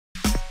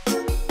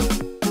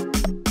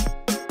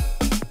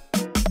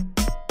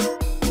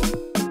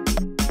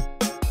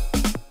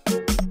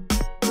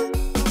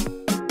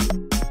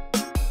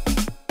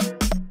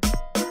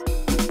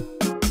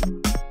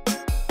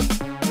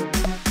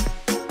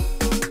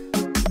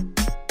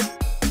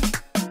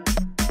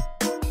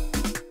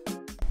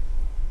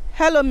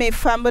Hello, my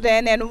family,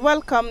 and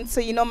welcome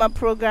to my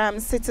program,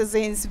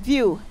 Citizens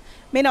View.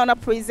 Me na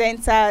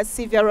presenter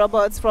Sylvia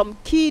Roberts from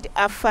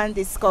KID-AFAN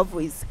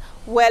Discoveries.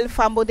 Well,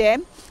 family,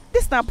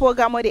 this na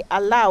program where they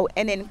allow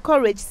and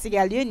encourage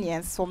Sierra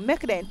Leoneans to make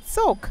them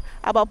talk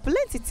about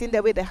plenty things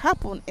that will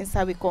happen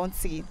inside the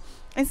country.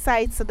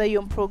 Inside the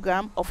young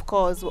program, of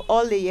course, we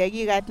all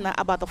hear right now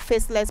about the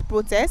Faceless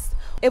protest,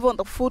 even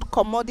the food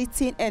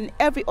commodity and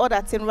every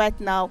other thing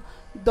right now.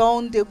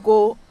 Don't they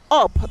go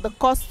up? The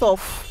cost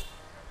of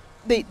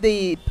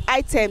the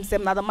items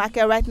in the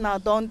market right now,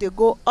 don't they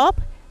go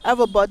up?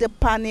 Everybody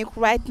panic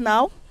right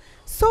now.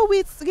 So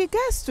with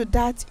regards to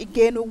that,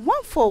 again, we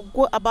want to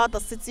go about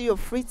the city of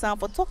Freetown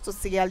for talk to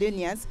Sierra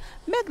Leoneans,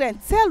 make them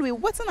tell me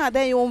what are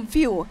their own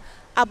view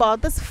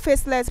about this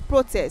Faceless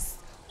protest,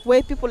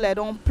 where people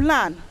don't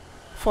plan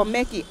for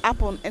make it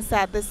happen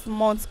inside this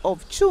month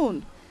of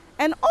June.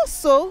 And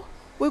also,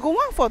 we go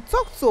on for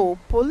talk to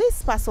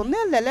police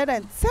personnel, let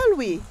them tell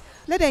we,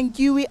 let them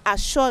give we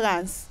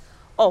assurance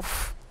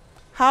of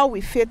how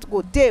we fit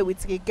go day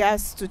with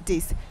regards to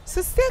this.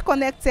 So stay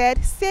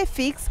connected, stay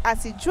fixed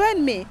as you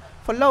join me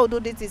for Lord do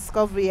this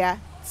discovery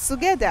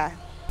together.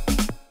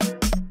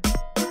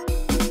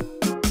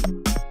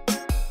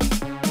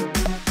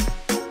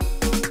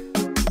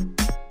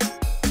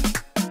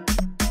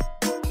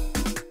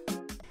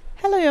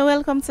 Hello, you're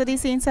welcome to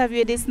this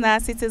interview. This now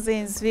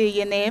Citizens View.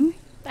 Your name?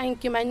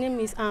 Thank you. My name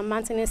is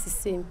Martinez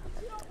Sissem.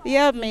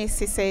 Yeah, Miss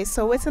Sissem.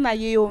 So what are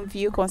your own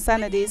view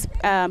concerning this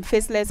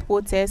faceless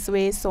protest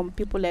where some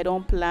people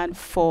don't plan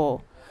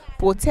for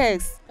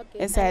protests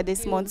inside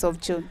this month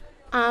of June?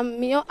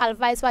 Me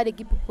advice why they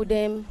give people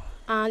them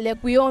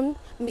like we own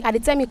at the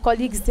time my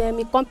colleagues them,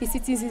 my company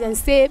citizens and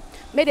say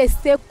may they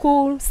stay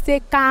cool, stay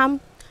calm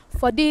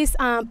for this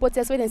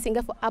protest where they sing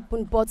for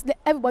happen, but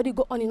everybody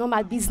go on in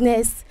normal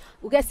business.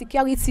 We get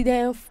security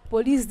them,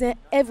 police them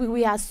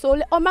everywhere. So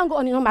all man go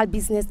on in normal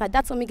business. Now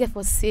that's what we get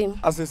for same.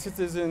 As a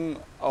citizen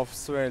of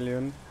Sierra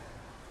Leone,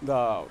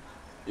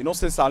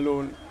 say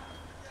Salone,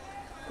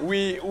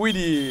 we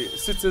the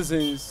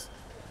citizens,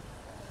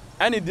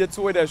 any date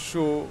where they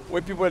show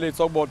where people they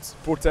talk about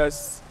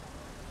protests.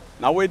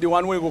 Now where the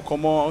one way we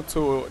come out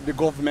to the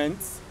government,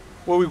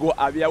 where we go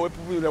Avia, where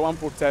people they want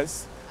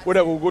protest, where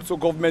they will go to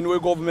government, where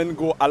government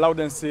go allow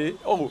them say,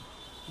 oh,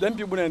 then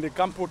people then they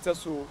can't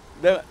protest, so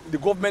then the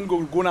government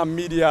go on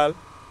media.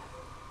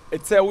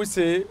 It tell we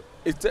say,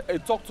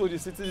 it talk to the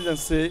citizens and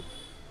say,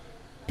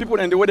 people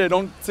then the way they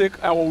don't take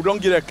and we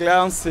don't get a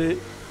clearance say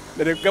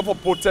that they get for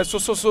protest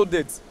so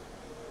that.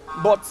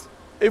 But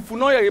if we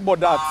not hear about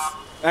that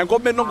and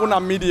government not go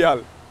on media,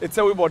 it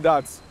tell we about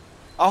that.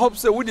 I hope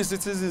say with the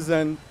citizens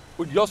and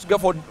we just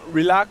get for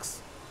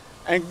relax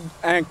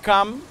and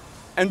calm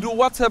and do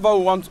whatever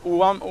we want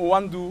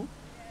to do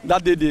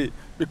that day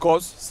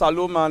because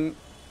Salome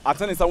I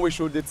think some way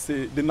show that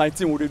say the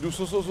 19 will they do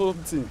so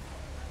thing.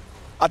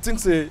 I think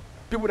say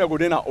people that go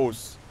there are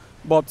us.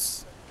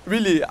 But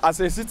really as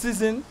a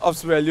citizen of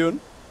Sierra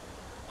Leone,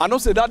 I know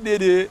say that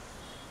day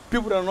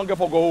people that not get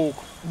for go home,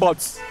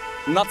 but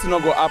nothing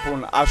not go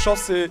happen. I should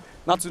say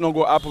nothing not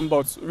go happen,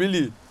 but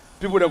really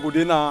people that go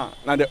there now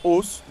the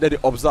host that they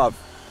observe.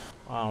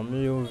 My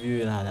view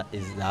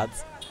is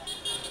that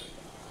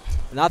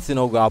nothing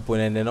not go happen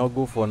and they not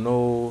go for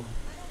no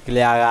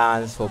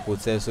clearance for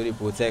protest, so the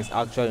protest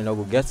actually not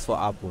go get for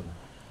happen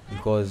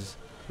because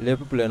the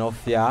people are not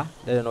fear,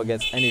 they don't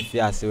get any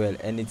fear as well.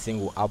 Anything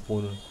will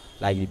happen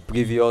like the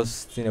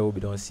previous thing that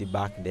we don't see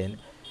back then.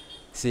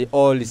 See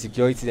all the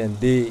security then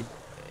they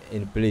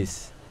in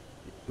place.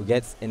 We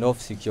get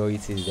enough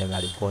security them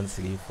at the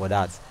country for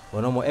that.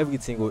 But no more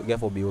everything will get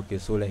for be okay.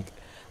 So like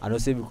I don't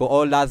say because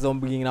all that's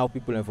don't bringing out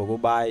people and for go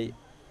buy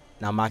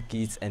na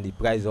markets and the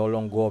price all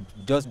long go up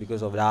just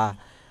because of that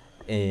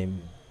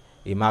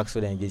remark so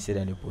then get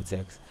and the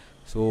protect.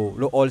 So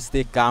we all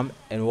stay calm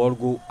and we all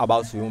go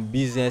about your own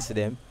business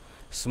them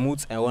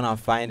smooth and run and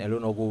fine and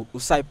don't go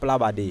outside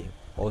plaba day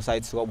or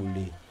outside trouble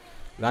day.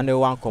 When they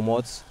want come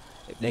out,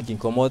 they can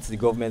come out, the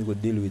government will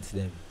deal with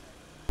them.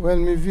 Well,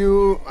 my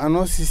view, I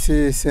know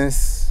say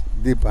sense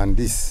deep on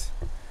this.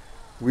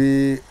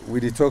 We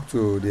talk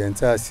to the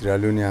entire Sierra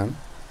Leonean.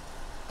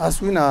 As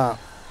we are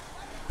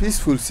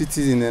peaceful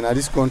citizens in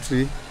this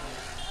country,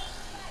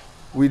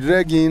 we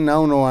drag in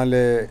now no one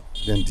let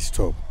them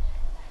disturb.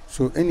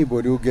 So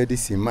anybody who get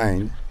this in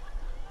mind,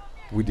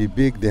 we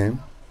debate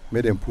them,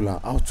 make them pull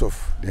out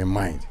of their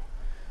mind.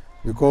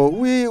 Because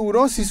we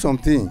don't see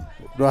something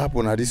don't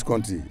happen at this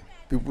country.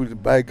 People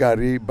buy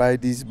Gary, buy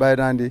this, buy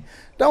that.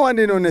 That one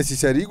they not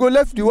necessary. You go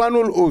left the one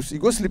old house, you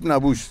go sleep in a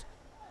bush.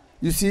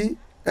 You see?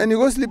 And you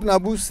go sleep in a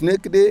bush,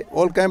 snake day,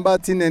 all kind of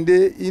bad thing and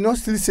day, you not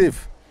still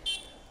safe.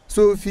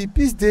 So if you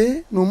peace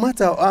day, no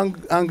matter how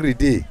angry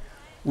day,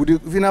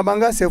 if you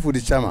banga self with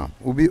the chairman,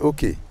 will be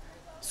okay.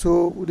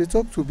 So we they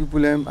talk to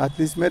people at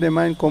least make their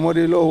mind come out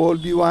the law all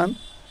be one.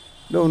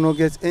 They will not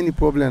get any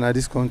problem at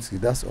this country.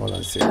 That's all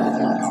I say.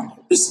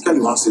 Basically,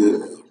 once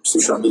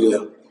social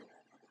media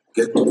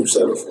get to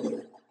themselves,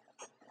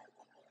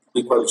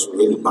 equally to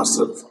any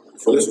myself.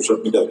 For the social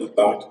media be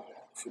bad,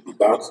 if you be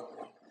bad,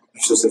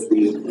 you just have to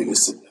be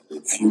listen.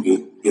 a few days,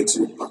 get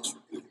to the part.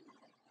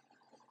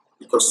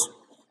 Because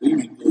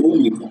we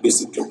only do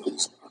basic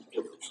journalism.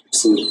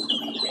 So,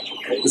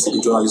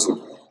 basic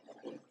journalism,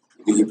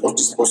 the report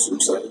is possible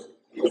side,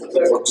 then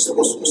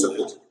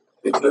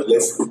the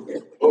left,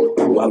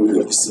 one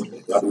will listen,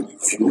 one will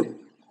view,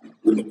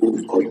 when they go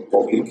to call it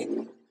public,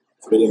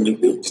 so they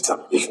make the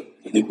determination,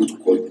 and they go to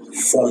call it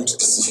informed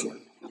decision.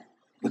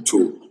 To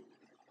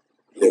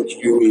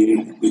like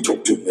you we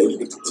talk to make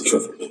the decision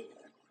for me.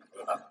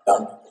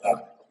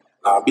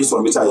 Based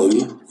on which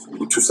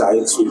the two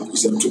sides will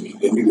present to me,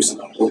 then we will say,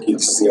 okay,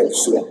 this is here,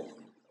 so on.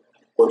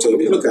 But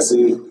we look at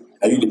say,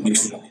 are you the big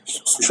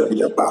social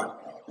media bar?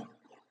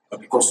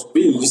 Because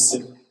when you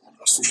listen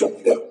on social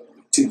media,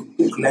 take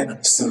book line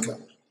and sinker.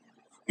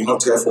 You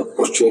not try for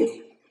cross check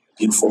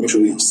the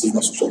information you see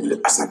on social media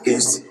as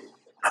against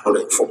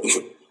another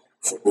information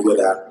for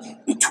whether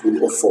it's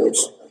true or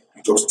false.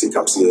 You just take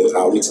up say,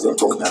 wait till they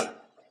talk now,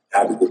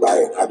 how they go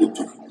by, how they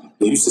do.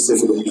 They used to say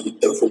for them the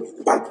info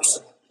the bad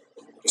person.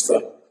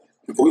 Understand?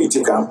 Before you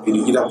take up in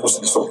either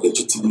person is of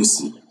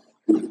legitimacy,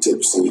 you will tell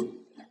you say,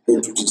 go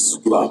to this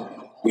plan.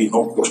 We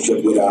not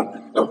question whether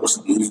that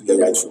person believes the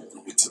right for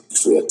it.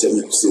 So you're telling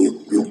you say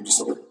you do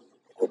this or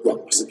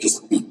that as a case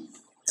be.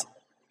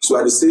 So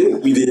I say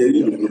we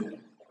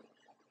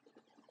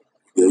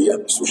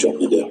the social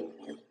media,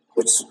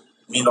 but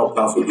me not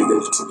plan for the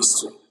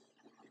legitimacy.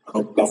 I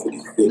don't plan for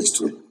the credence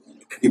to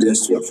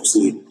have to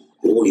say,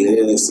 oh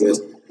yes,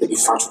 but the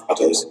fact of the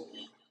matter is,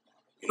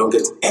 you don't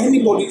get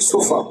anybody so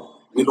far.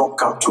 We don't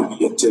come to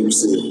me and tell you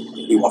say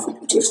we want to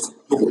protest.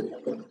 Nobody.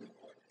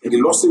 In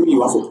the law say you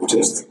want to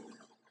protest,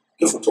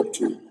 you have to talk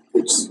to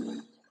police.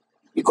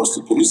 Because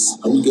the police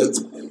only get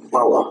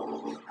power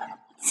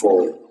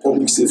for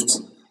public safety.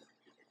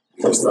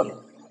 You understand?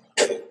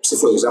 Say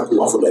for example,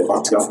 one for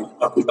divert traffic.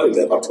 I prepare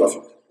divert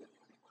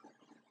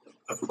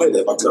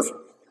traffic.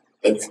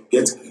 And if you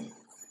get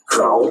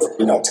crowd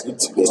in a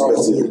treat, there's a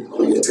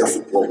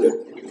traffic problem.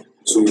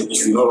 So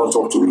if you don't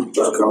talk to the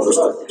crowd,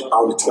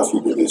 how the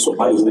traffic will be. So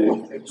my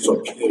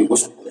so they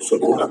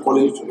call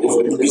it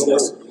for the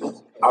business,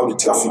 how the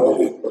traffic will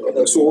be.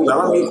 So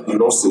now make the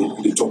law say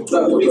they talk to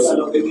the police.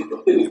 And then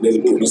the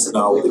police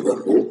now they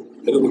don't go.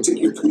 And they will take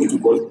you to what we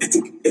call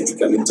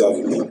ethical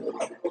interview.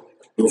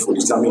 You know, for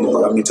determining the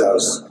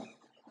parameters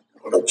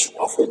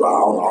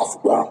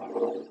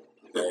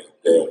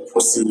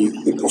foresee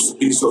the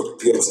possibilities of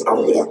threats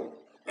out there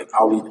and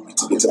how we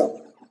mitigate them.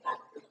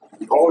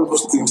 All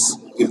those things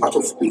are part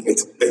of the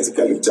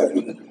ethical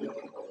interview.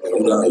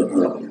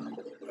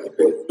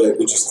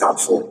 Which you stand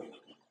for,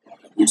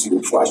 which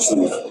you for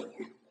achieve,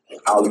 and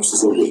how you see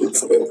the way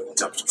for them in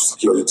terms of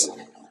security.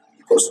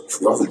 Because if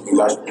you have a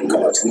large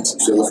local activity,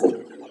 you for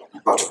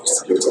part of the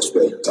security as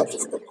well in terms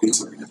of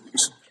completing.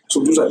 So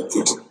those are the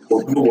things.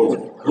 But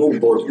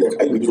nobody, like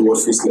I will do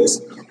what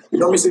faceless. You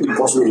don't miss the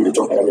person you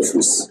talk about the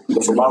face.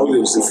 Because from now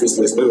you say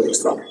faceless, never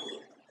understand.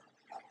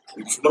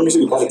 You don't miss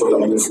the person talk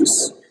about the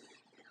face.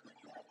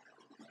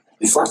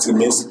 The fact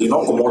remains, you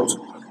don't come out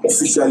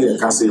officially and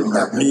can say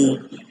that me,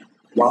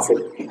 one for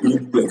me,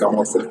 come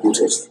out for the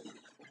protest.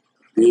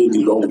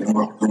 The law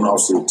will now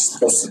say this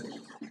person,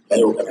 and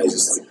you organize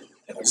this thing.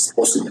 And this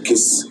person, in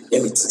case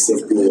anything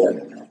safe go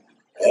wrong,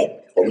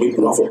 or maybe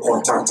you have to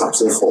contact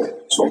himself for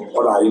some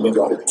other arrangement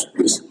that will take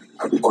place,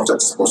 and you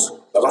contact this person.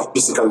 Now that's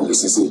basically what they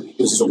say,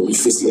 this is somebody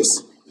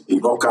faceless. They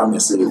don't come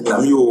and say,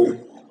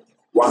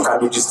 one can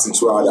do this thing,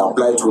 so I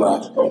apply to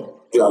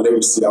let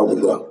me see how we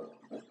go.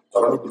 So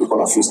that's what they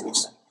call a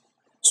faceless.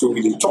 So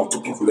we dey talk to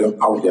people them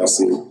how they are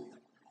saying,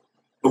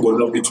 nobody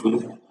not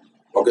between,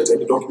 or get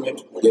any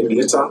document, or get any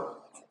letter,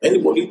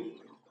 anybody,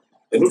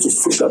 they know to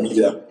social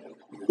media,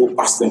 go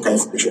pass them kind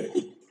of information.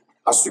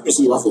 As you can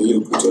see, you have to really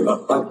put it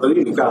on. But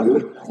really, you can't do.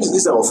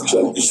 These are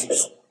official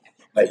issues.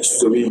 Like issues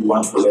that we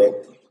want for like,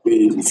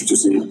 we if you to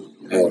say,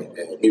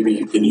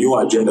 maybe a new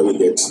agenda we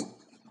get.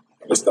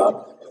 Understand?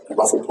 You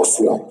have to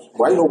pursue.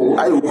 Why not?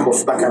 I don't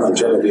pursue that kind of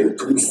agenda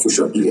through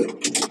social media.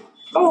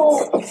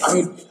 No, I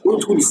mean, go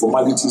through the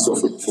formalities,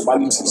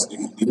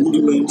 the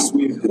rudiments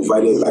we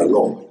provided by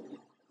law.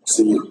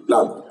 Say,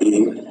 plan A,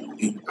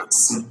 B, and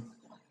C,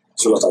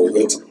 so that I will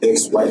get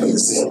X, Y, and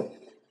Z.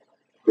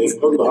 But if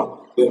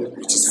not, then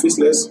it is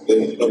faceless,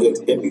 then you don't get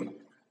any.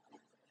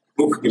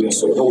 No credence,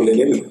 so no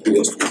any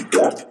credence to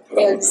that.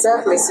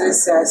 Exactly,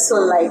 so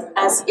like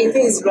as it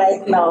is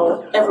right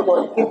now,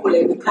 everybody, people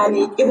in the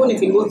panic, even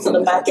if you go to the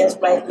market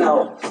right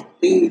now,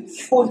 the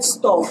food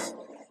stuff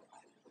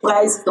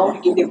price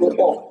don't begin to go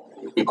up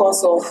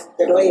because of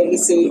the way you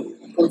say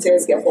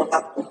hotels get what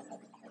happen.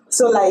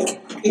 So like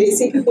if they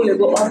see people they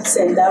go ups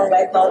and down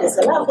right now, they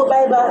say, go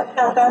buy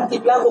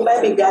go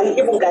buy me gari,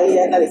 even gari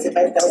right now they say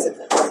 5,000.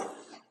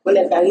 Well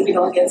the gari we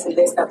don't get to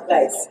less that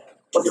price.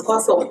 But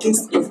because of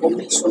this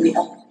information we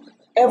have,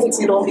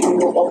 everything don't begin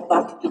to go up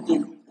back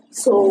again.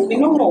 So we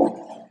don't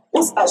know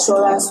what's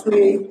assurance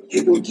way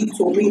you will give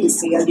to me the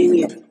Sierra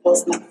Leone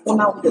because the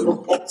owner will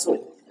look up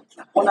to.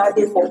 Owner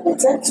day for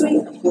protect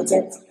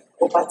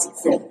property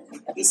from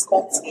this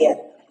comes here.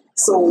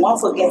 So one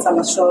forget an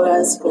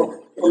assurance for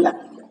owner.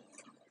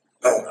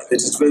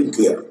 It is very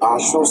clear. I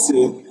shall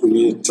say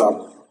we tap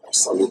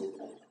Salone,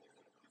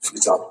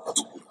 fit up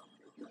particular.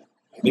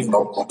 And if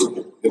not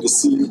comfortable, let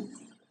us see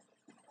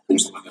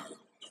who's man.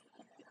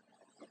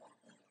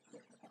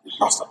 The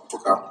master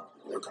program,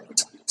 welcome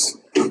to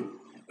it.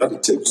 That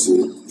it takes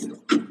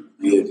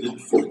we are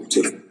need for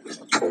protection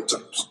at all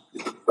times.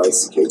 Provide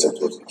security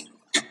at all times.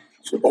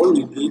 So all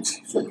we need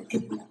from the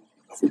people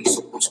are fully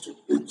supposed to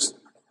do is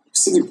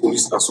see the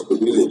police as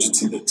really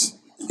legitimate.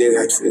 They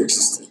right for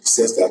existence. It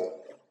says that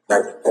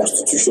the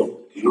constitution,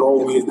 the law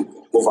will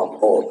govern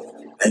all,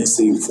 and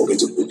say you forget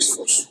the police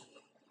force.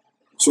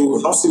 So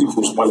we not see the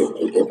postman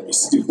like we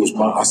see the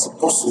postman as a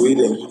possible then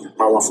the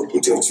power for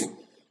protect you.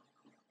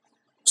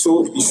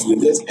 So if you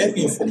get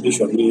any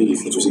information,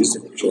 if it was this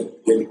information,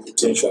 then the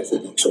potential for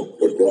being some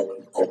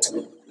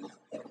continue.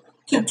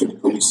 Came to the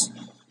police.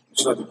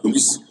 So that the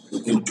police will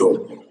do the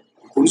job.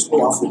 The police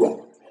know how to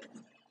do.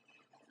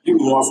 You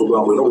know how to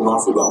do, we don't know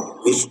how to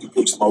do. We should the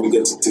policeman, we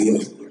get to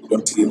training. We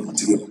don't train.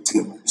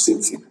 The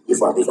same thing.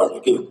 Over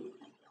again.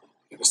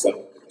 You understand?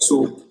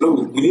 So no,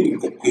 we need a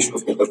cooperation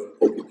of members of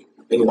the public.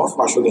 And one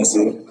fashion and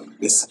say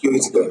the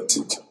security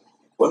guaranteed.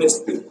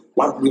 Honestly,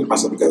 1 million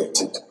 %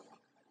 guaranteed.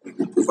 We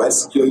will provide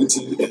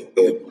security.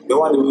 The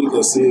one way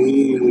they say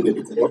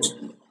they come out.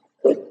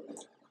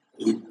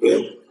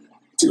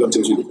 Still don't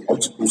tell you they come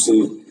out. You say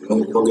you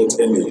don't get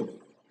any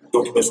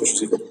documents for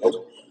you to come out.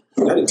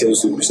 And then it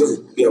tells you, we say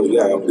we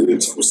are waiting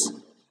for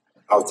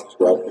how things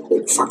will happen.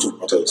 But the fact of the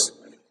matter is,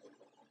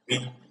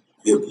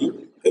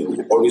 we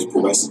will always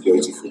provide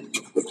security for the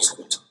people of this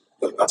country.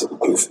 That's a good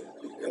proof.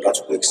 And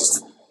that will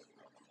exist.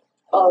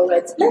 All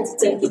right, let's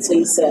take it to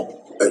you, sir.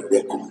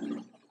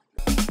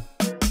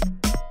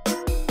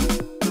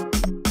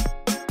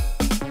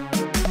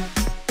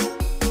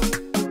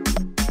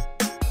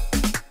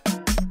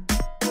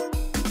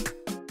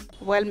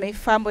 Well, my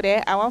family,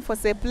 I want to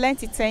say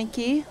plenty thank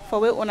you for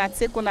we una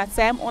take una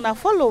time, una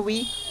follow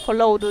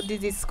do the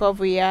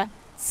discovery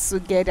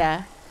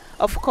together.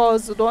 Of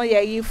course, we don't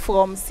hear you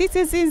from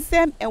citizens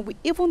them, and we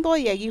even don't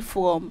hear you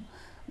from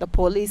the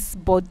police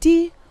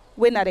body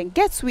when I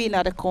get we in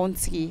the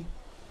country.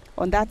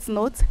 On that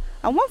note,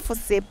 I want to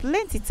say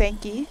plenty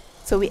thank you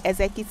to the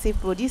executive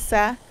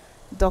producer,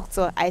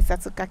 Dr.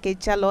 Aissatou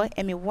Jalo,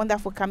 and my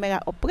wonderful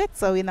camera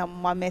operator in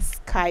Mame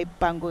Sky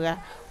Bangura.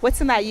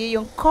 Waiting at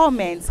your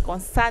comments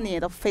concerning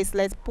the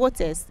faceless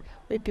protest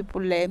where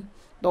people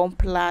don't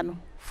plan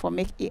for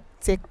make it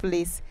take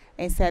place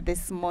inside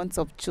this month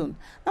of June.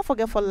 Don't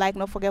forget for like,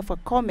 don't forget for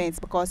comments,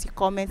 because your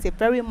comments are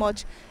very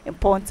much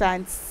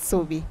important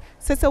to me.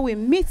 So we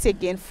meet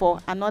again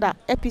for another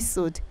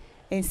episode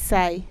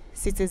inside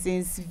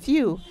Citizens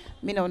View.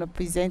 Me, I'm the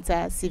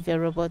presenter, Sylvia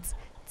Robert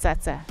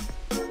Tata.